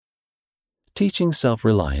Teaching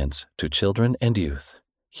Self-Reliance to Children and Youth,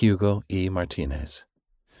 Hugo E. Martinez.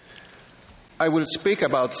 I will speak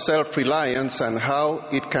about self-reliance and how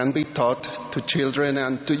it can be taught to children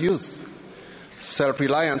and to youth.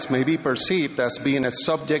 Self-reliance may be perceived as being a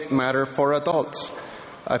subject matter for adults.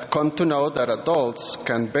 I've come to know that adults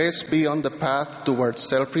can best be on the path towards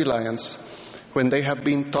self-reliance when they have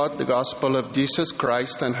been taught the gospel of Jesus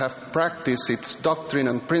Christ and have practiced its doctrine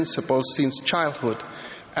and principles since childhood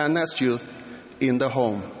and as youth in the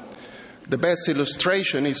home. The best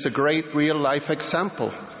illustration is a great real-life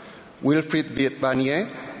example. Wilfrid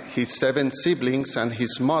Vanier, his 7 siblings, and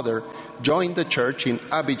his mother joined the church in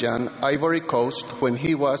Abidjan, Ivory Coast, when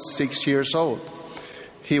he was 6 years old.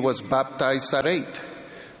 He was baptized at 8.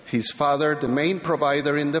 His father, the main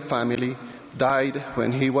provider in the family, died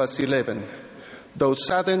when he was 11. Though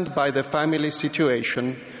saddened by the family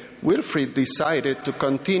situation, Wilfrid decided to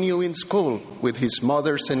continue in school with his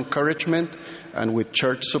mother's encouragement and with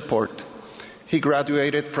church support. He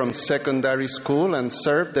graduated from secondary school and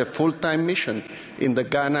served a full-time mission in the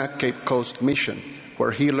Ghana Cape Coast Mission,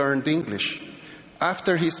 where he learned English.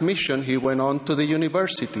 After his mission, he went on to the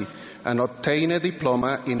university and obtained a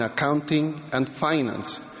diploma in accounting and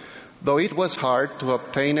finance. Though it was hard to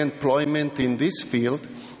obtain employment in this field,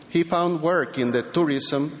 he found work in the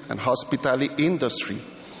tourism and hospitality industry.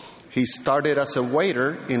 He started as a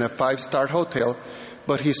waiter in a 5-star hotel,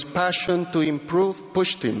 but his passion to improve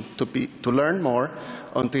pushed him to learn more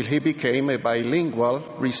until he became a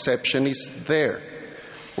bilingual receptionist there.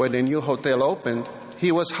 When a new hotel opened,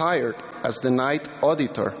 he was hired as the night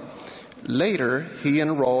auditor. Later, he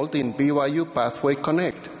enrolled in BYU Pathway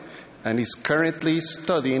Connect and is currently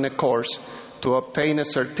studying a course to obtain a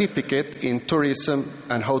certificate in tourism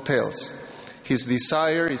and hotels. His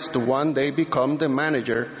desire is to one day become the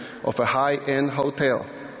manager of a high-end hotel.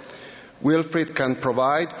 Wilfrid can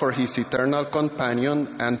provide for his eternal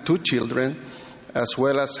companion and 2 children, as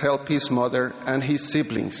well as help his mother and his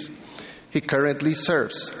siblings. He currently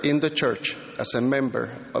serves in the church as a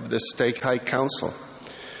member of the Stake High Council.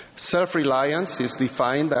 Self-reliance is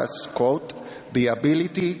defined as, quote, the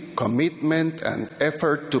ability, commitment, and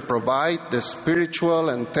effort to provide the spiritual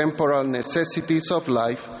and temporal necessities of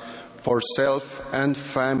life for self and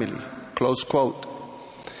family, close quote.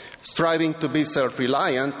 Striving to be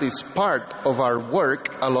self-reliant is part of our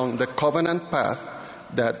work along the covenant path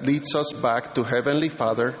that leads us back to Heavenly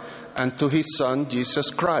Father and to His Son, Jesus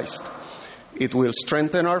Christ. It will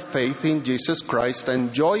strengthen our faith in Jesus Christ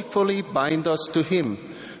and joyfully bind us to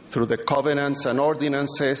Him through the covenants and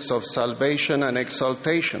ordinances of salvation and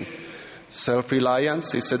exaltation.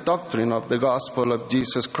 Self-reliance is a doctrine of the gospel of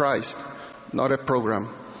Jesus Christ, not a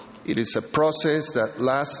program. It is a process that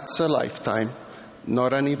lasts a lifetime,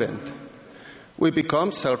 not an event. We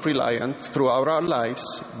become self-reliant throughout our lives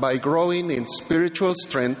by growing in spiritual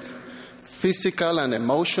strength, physical and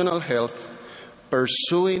emotional health,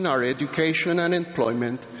 pursuing our education and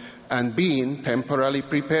employment, and being temporally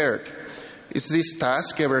prepared. Is this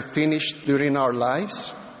task ever finished during our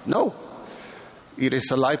lives? No. It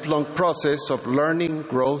is a lifelong process of learning,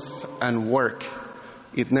 growth, and work.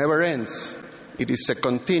 It never ends. It is a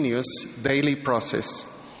continuous daily process.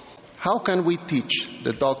 How can we teach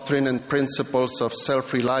the doctrine and principles of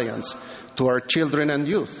self-reliance to our children and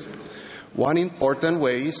youth? One important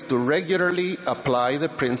way is to regularly apply the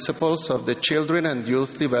principles of the Children and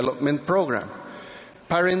Youth Development Program.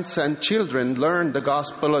 Parents and children learn the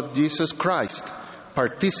gospel of Jesus Christ,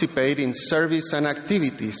 participate in service and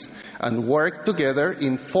activities, and work together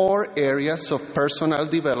in 4 areas of personal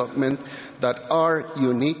development that are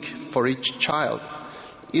unique for each child.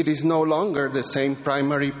 It is no longer the same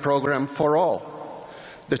primary program for all.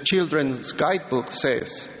 The Children's Guidebook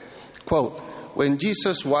says, quote, when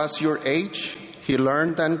Jesus was your age, He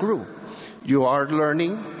learned and grew. You are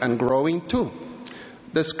learning and growing too.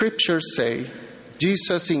 The scriptures say,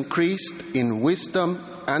 Jesus increased in wisdom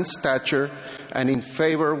and stature and in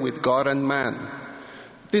favor with God and man.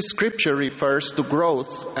 This scripture refers to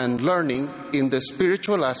growth and learning in the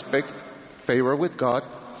spiritual aspect, favor with God,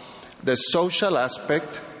 the social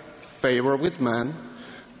aspect, favor with man,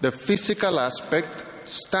 the physical aspect,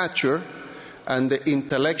 stature, and the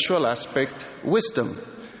intellectual aspect, wisdom.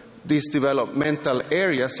 These developmental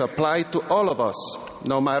areas apply to all of us,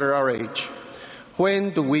 no matter our age.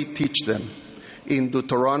 When do we teach them? In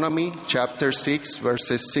Deuteronomy chapter 6,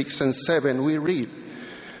 verses 6 and 7, we read,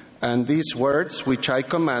 and these words which I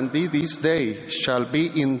command thee this day shall be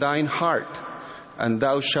in thine heart, and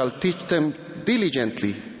thou shalt teach them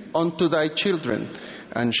diligently unto thy children,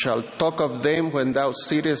 and shalt talk of them when thou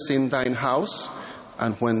sittest in thine house,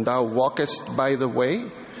 and when thou walkest by the way,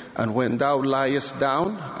 and when thou liest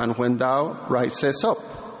down, and when thou risest up.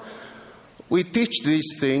 We teach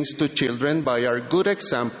these things to children by our good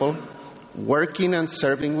example, working and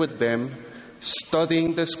serving with them,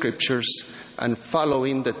 studying the Scriptures, and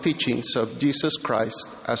following the teachings of Jesus Christ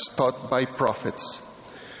as taught by prophets.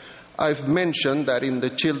 I've mentioned that in the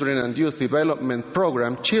Children and Youth Development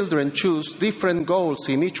Program, children choose different goals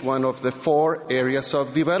in each one of the 4 areas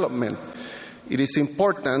of development. It is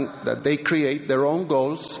important that they create their own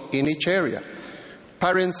goals in each area.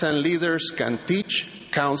 Parents and leaders can teach,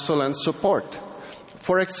 counsel, and support.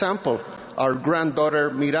 For example, our granddaughter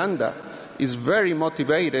Miranda is very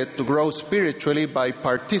motivated to grow spiritually by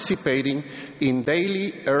participating in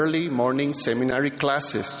daily early morning seminary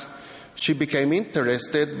classes. She became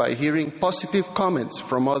interested by hearing positive comments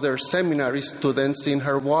from other seminary students in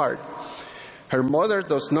her ward. Her mother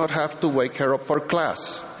does not have to wake her up for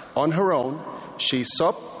class. On her own, she's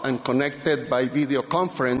up and connected by video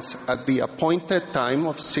conference at the appointed time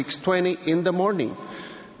of 6:20 in the morning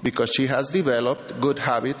because she has developed good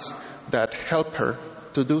habits that help her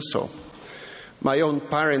to do so. My own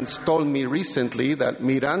parents told me recently that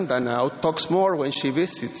Miranda now talks more when she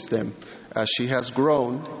visits them, as she has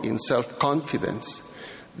grown in self-confidence.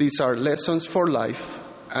 These are lessons for life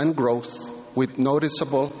and growth with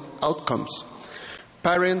noticeable outcomes.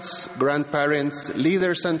 Parents, grandparents,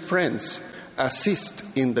 leaders, and friends assist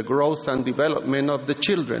in the growth and development of the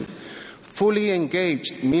children. Fully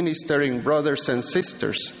engaged ministering brothers and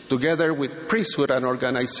sisters, together with priesthood and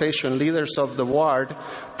organization leaders of the ward,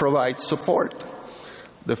 provide support.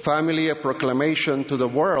 The Family A Proclamation to the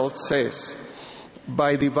World says,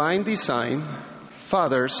 "By divine design,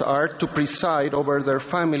 fathers are to preside over their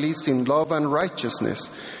families in love and righteousness,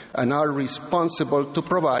 and are responsible to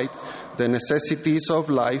provide the necessities of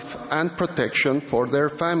life and protection for their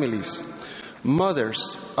families.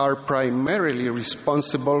 Mothers are primarily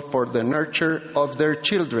responsible for the nurture of their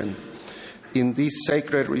children. In these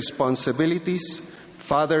sacred responsibilities,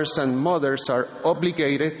 fathers and mothers are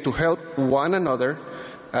obligated to help one another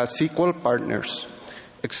as equal partners.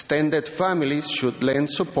 Extended families should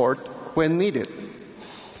lend support when needed."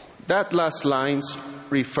 That last line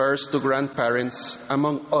refers to grandparents,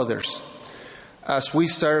 among others. As we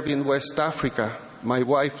serve in West Africa, my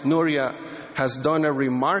wife Nuria has done a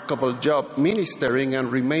remarkable job ministering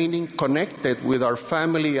and remaining connected with our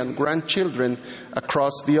family and grandchildren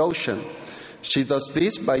across the ocean. She does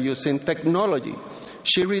this by using technology.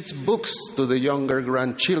 She reads books to the younger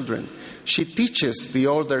grandchildren. She teaches the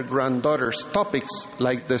older granddaughters topics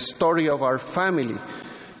like the story of our family,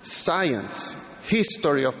 science,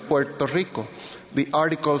 history of Puerto Rico, the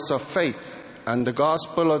Articles of Faith, and the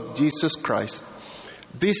Gospel of Jesus Christ.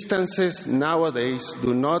 Distances nowadays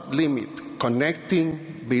do not limit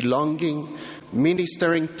connecting, belonging,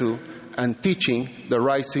 ministering to, and teaching the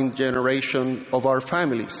rising generation of our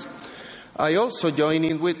families. I also join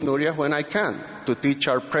in with Nuria when I can to teach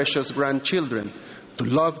our precious grandchildren, to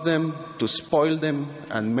love them, to spoil them,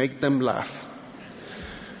 and make them laugh.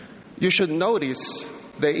 You should notice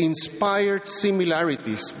the inspired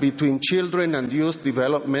similarities between children and youth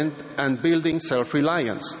development and building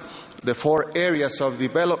self-reliance. The 4 areas of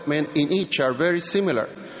development in each are very similar.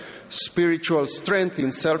 Spiritual strength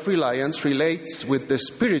in self-reliance relates with the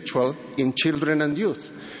spiritual in children and youth.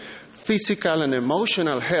 Physical and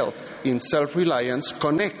emotional health in self-reliance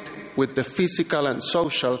connect with the physical and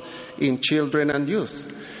social in children and youth.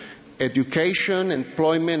 Education,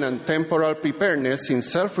 employment, and temporal preparedness in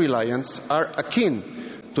self-reliance are akin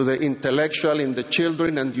to the intellectual in the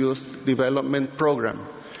Children and Youth Development Program.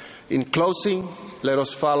 In closing, let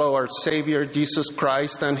us follow our Savior Jesus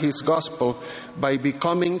Christ and His gospel by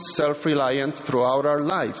becoming self-reliant throughout our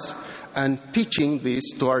lives and teaching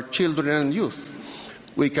this to our children and youth.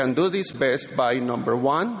 We can do this best by, number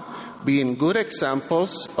 1, being good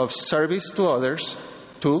examples of service to others.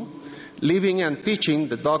 2, living and teaching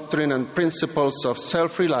the doctrine and principles of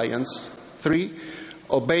self-reliance. 3,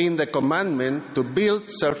 obeying the commandment to build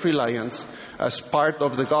self-reliance as part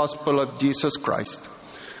of the gospel of Jesus Christ.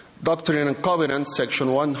 Doctrine and Covenants,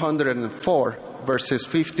 section 104, verses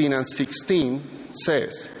 15 and 16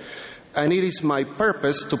 says, "And it is my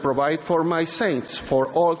purpose to provide for my saints, for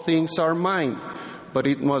all things are mine, but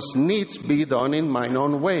it must needs be done in mine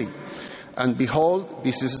own way. And behold,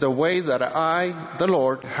 this is the way that I, the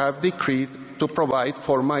Lord, have decreed to provide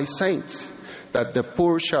for my saints, that the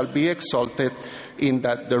poor shall be exalted, in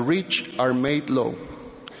that the rich are made low."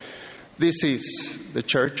 This is the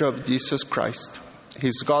Church of Jesus Christ.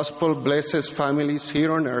 His gospel blesses families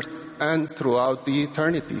here on earth and throughout the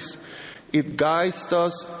eternities. It guides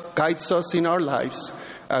us in our lives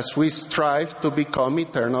as we strive to become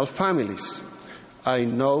eternal families. I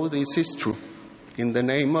know this is true. In the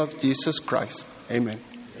name of Jesus Christ, amen.